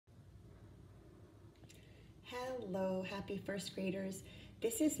Hello, happy first graders.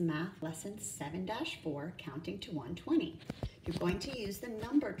 This is math lesson 7-4, counting to 120. You're going to use the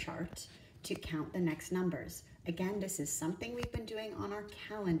number chart to count the next numbers. Again, this is something we've been doing on our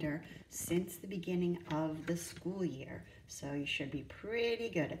calendar since the beginning of the school year, so you should be pretty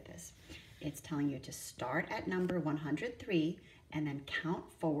good at this. It's telling you to start at number 103 and then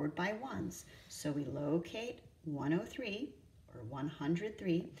count forward by ones. So we locate 103 or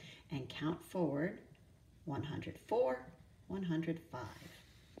 103 and count forward 104, 105.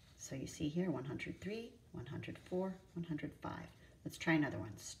 So you see here 103, 104, 105. Let's try another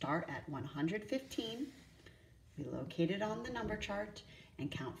one. Start at 115. We locate it on the number chart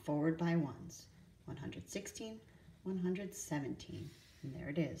and count forward by ones. 116, 117. And there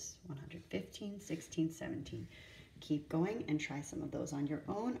it is, 115, 16, 17. Keep going and try some of those on your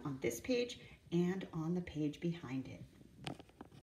own on this page and on the page behind it.